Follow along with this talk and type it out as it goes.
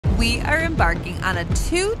We are embarking on a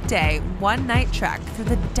 2-day, 1-night trek through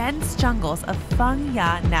the dense jungles of Phong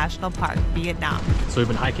Nha National Park, Vietnam. So we've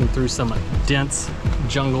been hiking through some dense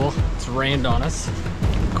jungle. It's rained on us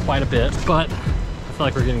quite a bit, but I feel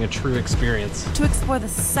like we're getting a true experience. To explore the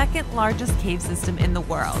second largest cave system in the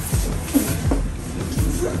world.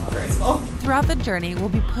 Throughout the journey, we'll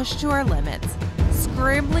be pushed to our limits,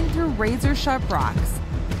 scrambling through razor-sharp rocks,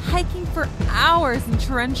 hiking for hours in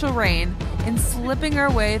torrential rain, and slipping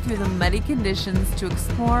our way through the muddy conditions to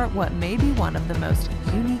explore what may be one of the most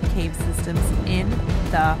unique cave systems in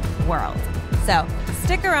the world. So,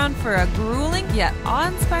 stick around for a grueling yet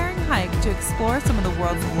awe-inspiring hike to explore some of the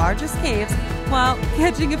world's largest caves while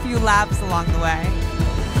catching a few laps along the way.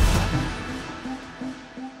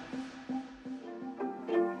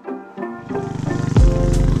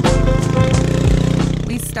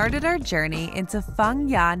 We started our journey into Phong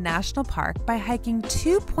Nha National Park by hiking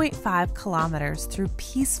 2.5 kilometers through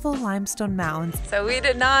peaceful limestone mountains. So we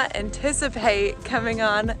did not anticipate coming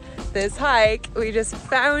on this hike. We just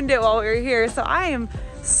found it while we were here. So I am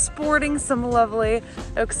sporting some lovely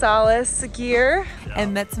Oxalis gear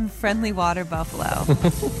and met some friendly water buffalo.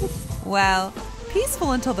 Well,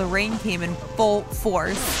 peaceful until the rain came in full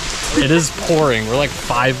force. It is pouring. We're like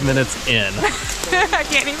 5 minutes in. I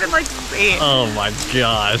can't even see. Oh my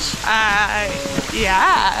gosh.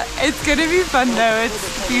 Yeah, it's gonna be fun though.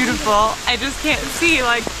 It's beautiful. I just can't see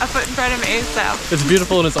a foot in front of me, so. It's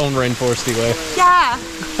beautiful in its own rainforesty way. Yeah,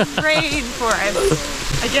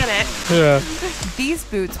 rainforest. I get it. Yeah. These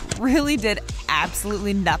boots really did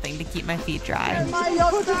absolutely nothing to keep my feet dry. He's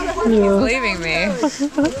leaving me.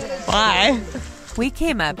 Why? We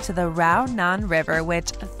came up to the Rao Nan River, which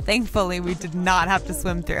thankfully we did not have to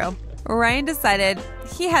swim through. Ryan decided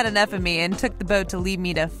he had enough of me and took the boat to leave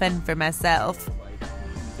me to fend for myself.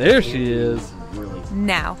 There she is.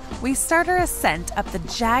 Now, we start our ascent up the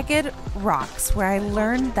jagged rocks where I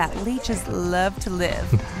learned that leeches love to live.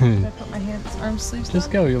 Can I put my arm sleeves on?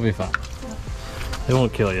 Just go, you'll be fine. They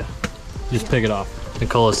won't kill you. Just pick it off.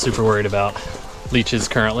 Nicole is super worried about leeches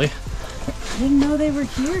currently. I didn't know they were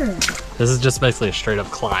here. This is just basically a straight up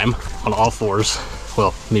climb on all fours.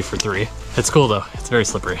 Well, me for 3. It's cool though, it's very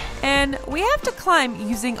slippery. And we have to climb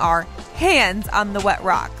using our hands on the wet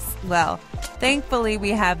rocks. Well, thankfully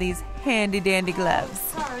we have these handy dandy gloves.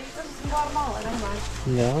 Sorry, this is Guatemala, never mind.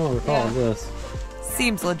 Yeah, I don't recall this.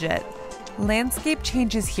 Seems legit. Landscape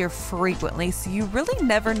changes here frequently, so you really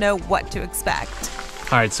never know what to expect.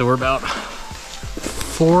 Alright, so we're about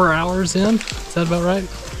 4 hours in. Is that about right?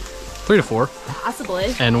 3 to 4.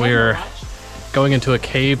 Possibly. And we're going into a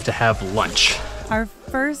cave to have lunch. Our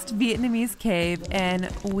first Vietnamese cave, and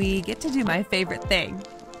we get to do my favorite thing.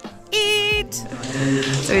 Eat!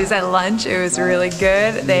 So we just had lunch. It was really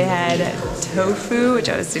good. They had tofu, which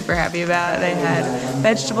I was super happy about. They had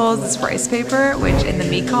vegetables, this rice paper, which in the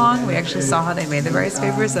Mekong, we actually saw how they made the rice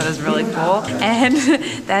paper, so that was really cool. And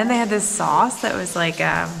then they had this sauce that was like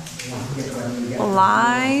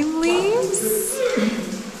lime leaves,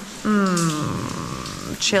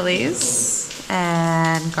 chilies,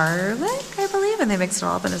 and garlic, I believe, and they mixed it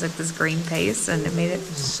all up and it was like this green paste and it made it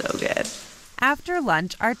so good. After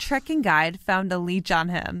lunch, our trekking guide found a leech on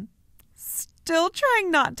him. Still trying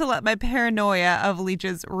not to let my paranoia of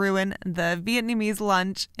leeches ruin the Vietnamese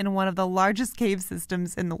lunch in one of the largest cave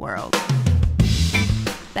systems in the world.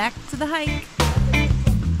 Back to the hike.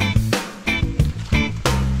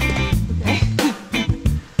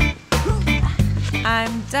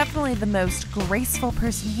 I'm definitely the most graceful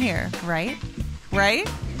person here, right? Right?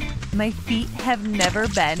 My feet have never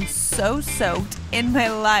been so soaked in my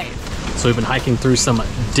life. So we've been hiking through some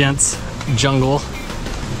dense jungle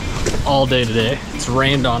all day today. It's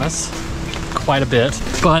rained on us quite a bit,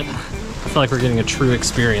 but I feel like we're getting a true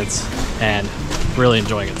experience and really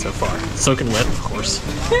enjoying it so far. Soaking wet, of course.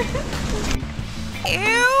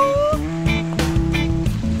 Ew!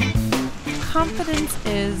 Confidence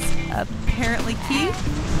is apparently key.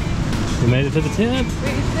 We made it to the tent.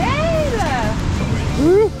 We did!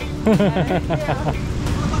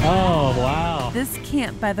 Oh, wow. This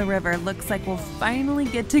camp by the river looks like we'll finally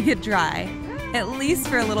get to get dry, at least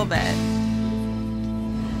for a little bit.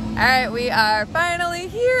 All right, we are finally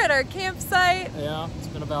here at our campsite. Yeah, it's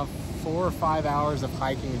been about 4 or 5 hours of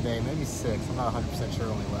hiking today, maybe 6. I'm not 100% sure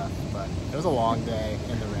when we left, but it was a long day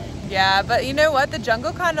in the rain. Yeah, but you know what? The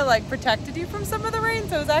jungle kind of protected you from some of the rain,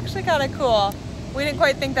 so it was actually kind of cool. We didn't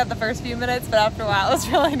quite think that the first few minutes, but after a while it was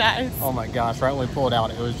really nice. Oh my gosh, right when we pulled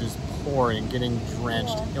out, it was just pouring, getting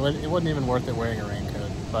drenched. It wasn't even worth it wearing a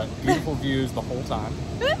raincoat, but beautiful views the whole time.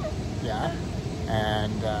 Yeah,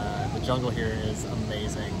 and the jungle here is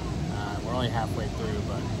amazing. We're only halfway through,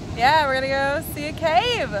 but Yeah, we're gonna go see a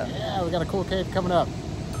cave. yeah, we got a cool cave coming up.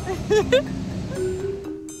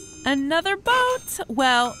 Another boat.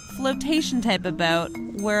 Well, flotation type of boat.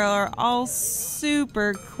 We're all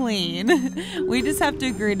super clean. We just have to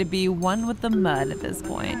agree to be one with the mud at this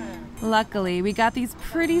point. Luckily, we got these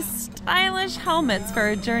pretty stylish helmets for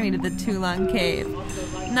our journey to the Lan Cave.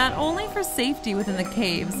 Not only for safety within the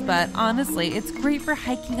caves, but honestly, it's great for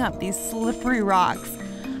hiking up these slippery rocks.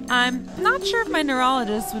 I'm not sure if my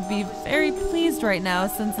neurologist would be very pleased right now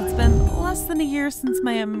since it's been less than a year since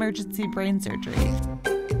my emergency brain surgery.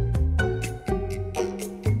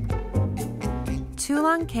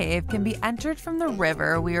 Lan Cave can be entered from the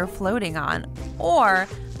river we are floating on, or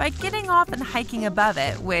by getting off and hiking above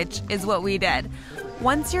it, which is what we did.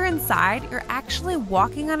 Once you're inside, you're actually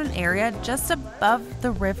walking on an area just above the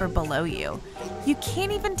river below you. You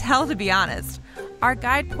can't even tell, to be honest. Our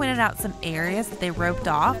guide pointed out some areas that they roped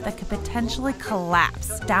off that could potentially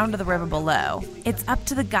collapse down to the river below. It's up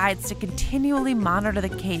to the guides to continually monitor the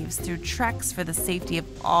caves through treks for the safety of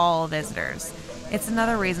all visitors. It's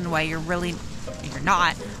another reason why you're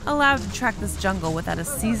not allowed to trek this jungle without a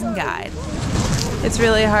seasoned guide. It's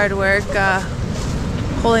really hard work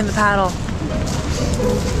holding the paddle.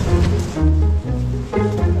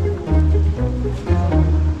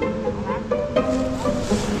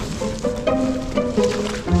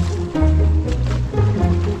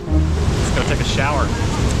 Let's go take a shower.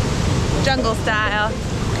 Jungle style.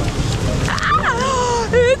 Ah,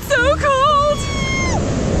 it's so cold!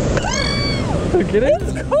 Look at it.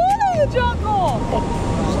 It's cold in the jungle!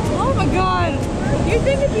 Oh my god! You'd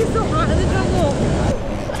think it'd be so hot in the jungle.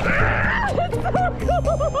 Ah, it's so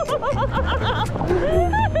cold!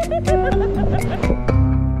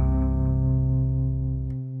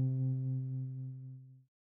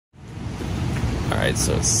 Alright,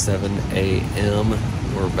 so it's 7 a.m.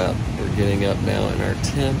 We're getting up now in our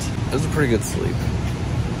tent. It was a pretty good sleep.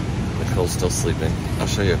 Nicole's still sleeping. I'll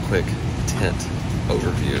show you a quick tent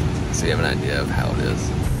overview so you have an idea of how it is.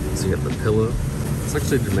 So you have the pillow. It's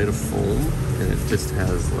actually made of foam, and it just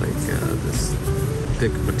has like this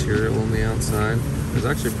thick material on the outside. It's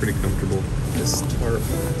actually pretty comfortable. This tarp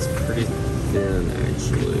is pretty thin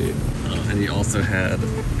actually. And you also had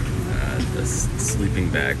this sleeping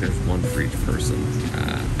bag. There's one for each person.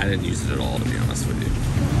 I didn't use it at all, to be honest with you.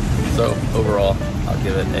 So overall, I'll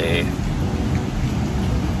give it a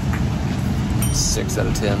 6 out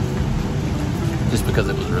of 10. Just because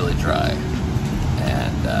it was really dry.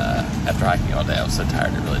 And after hiking all day, I was so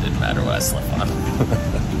tired it really didn't matter what I slept on.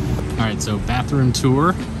 All right, so bathroom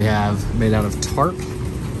tour. We have made out of tarp.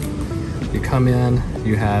 You come in,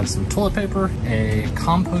 you have some toilet paper, a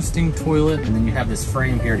composting toilet, and then you have this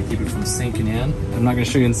frame here to keep it from sinking in. I'm not gonna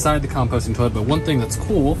show you inside the composting toilet, but one thing that's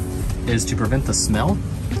cool is to prevent the smell,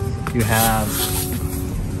 you have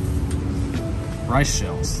rice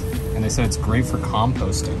shells. And they said it's great for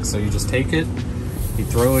composting. So you just take it, you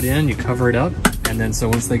throw it in, you cover it up, and then so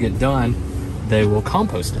once they get done, they will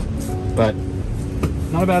compost it. But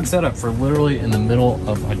not a bad setup for literally in the middle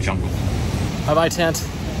of a jungle. Bye-bye, tent.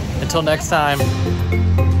 Until next time.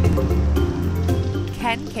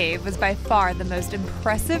 Ken Cave was by far the most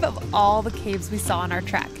impressive of all the caves we saw on our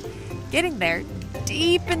trek. Getting there,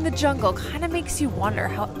 deep in the jungle, kind of makes you wonder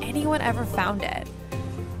how anyone ever found it.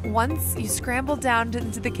 Once you scramble down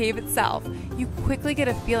into the cave itself, you quickly get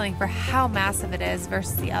a feeling for how massive it is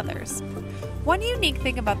versus the others. One unique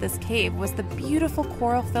thing about this cave was the beautiful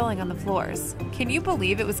coral filling on the floors. Can you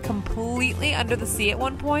believe it was completely under the sea at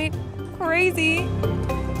one point? Crazy!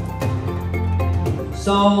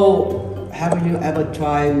 So, have you ever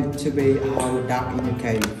tried to be out dark in the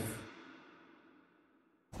cave?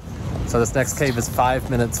 So this next cave is 5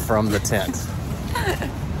 minutes from the tent.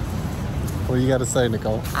 What do you got to say,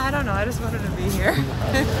 Nicole? I don't know, I just wanted to be here.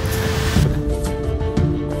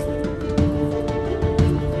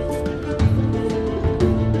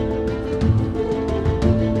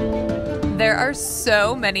 There are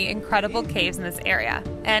so many incredible caves in this area,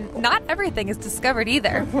 and not everything is discovered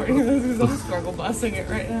either. I'm struggle busing it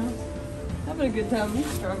right now. Having a good time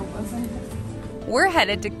struggle busing. We're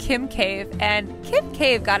headed to Kim Cave, and Kim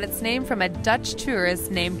Cave got its name from a Dutch tourist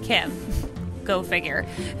named Kim, go figure,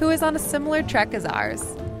 who is on a similar trek as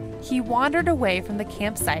ours. He wandered away from the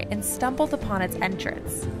campsite and stumbled upon its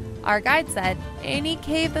entrance. Our guide said, any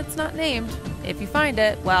cave that's not named, if you find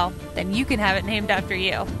it, well, then you can have it named after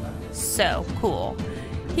you. So cool.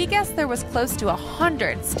 He guessed there was close to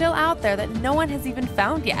 100 still out there that no one has even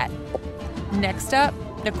found yet. Next up,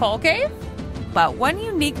 Nicole Cave? But one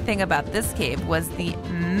unique thing about this cave was the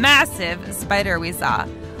massive spider we saw.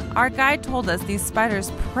 Our guide told us these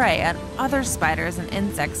spiders prey on other spiders and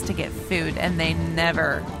insects to get food, and they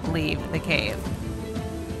never leave the cave.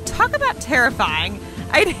 Talk about terrifying.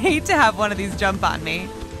 I'd hate to have one of these jump on me.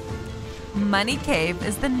 Money Cave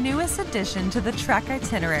is the newest addition to the trek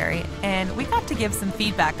itinerary, and we got to give some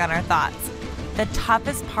feedback on our thoughts. The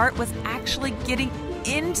toughest part was actually getting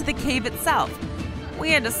into the cave itself.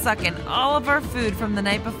 We had to suck in all of our food from the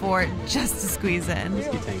night before just to squeeze in.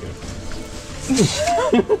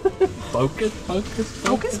 Focus.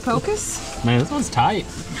 Focus. Man, this one's tight.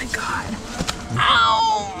 Oh my god.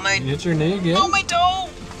 Ow! My, You hit your knee again? oh, my toe!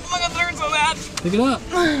 Oh my god, that hurts so bad. Pick it up.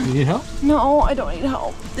 You need help? No, I don't need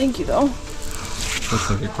help. Thank you, though. Looks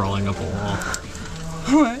like you're crawling up a wall.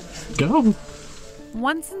 What? Go.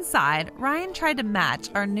 Once inside, Ryan tried to match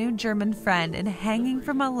our new German friend in hanging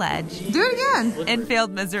from a ledge. Do it again. And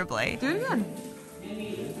failed miserably. Do it again.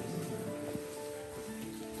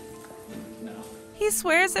 He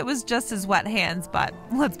swears it was just his wet hands, but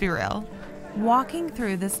let's be real. Walking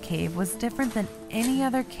through this cave was different than any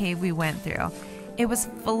other cave we went through. It was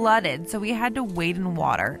flooded, so we had to wade in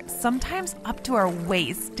water, sometimes up to our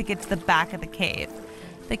waist, to get to the back of the cave.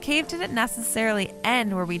 The cave didn't necessarily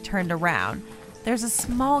end where we turned around. There's a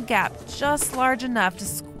small gap just large enough to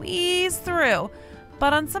squeeze through.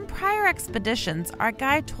 But on some prior expeditions, our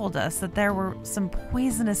guide told us that there were some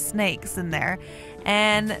poisonous snakes in there,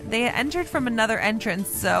 and they entered from another entrance,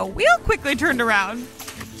 so we all quickly turned around.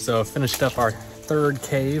 So finished up our third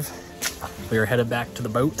cave. We are headed back to the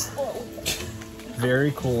boat.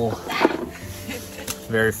 Very cool.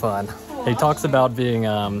 Very fun. He talks about being,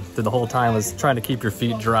 through the whole time, was trying to keep your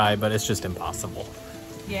feet dry, but it's just impossible.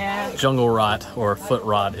 Yeah. Jungle rot or foot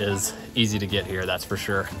rot is easy to get here, that's for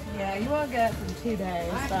sure. Yeah, you won't get it from 2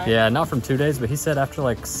 days. But Yeah, not from 2 days, but he said after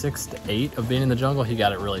like 6 to 8 of being in the jungle, he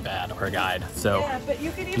got it really bad, our guide. So yeah, but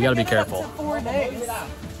you can even you gotta be get it up careful. to 4 days.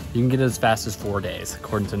 You can get it as fast as 4 days,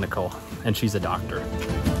 according to Nicole, and she's a doctor.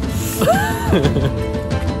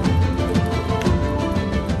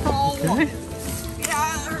 Okay. Yeah,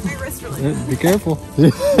 I hurt my wrist really bad. Be careful.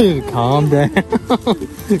 Calm down.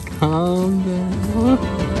 Calm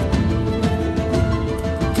down.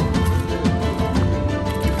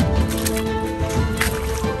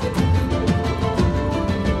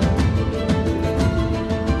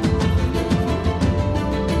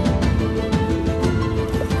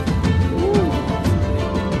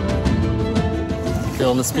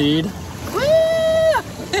 Feeling the speed?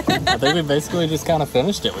 I think we basically just kind of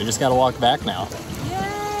finished it. We just got to walk back now.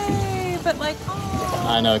 Yay! But like, oh,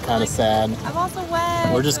 I know, kind of sad. I'm also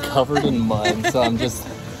wet. We're just covered in mud, so I'm just,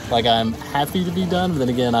 like, I'm happy to be done, but then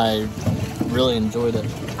again, I really enjoyed it.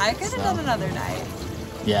 I could have done another night.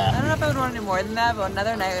 I Yeah. don't know if I would want any more than that, but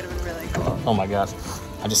another night would have been really cool. Oh my gosh.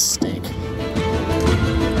 I just stink.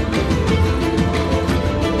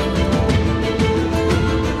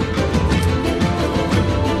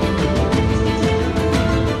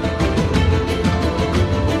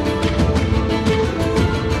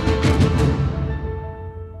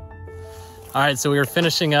 All right, so we are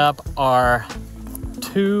finishing up our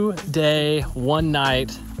 2-day,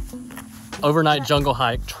 1-night, overnight jungle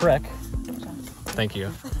hike trek. Thank you.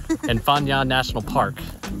 In Phong Nha National Park.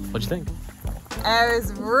 What'd you think? It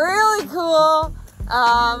was really cool.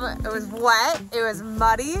 It was wet. It was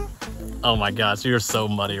muddy. Oh my gosh, you're so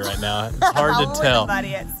muddy right now. It's hard to Really tell.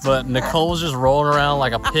 muddy. But Nicole's just rolling around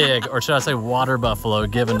like a pig, or should I say water buffalo,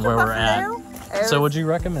 given where we're at. So would you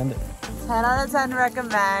recommend it? 10 out of 10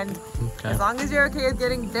 recommend. Okay. As long as you're okay with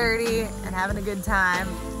getting dirty and having a good time.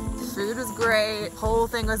 Food was great. Whole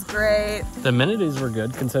thing was great. The amenities were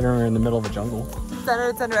good considering we're in the middle of a jungle. 10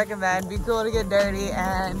 out of 10 recommend. Be cool to get dirty,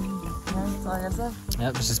 and yeah, that's all I gotta say.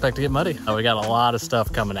 Yep, just expect to get muddy. Oh, we got a lot of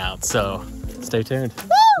stuff coming out, so stay tuned.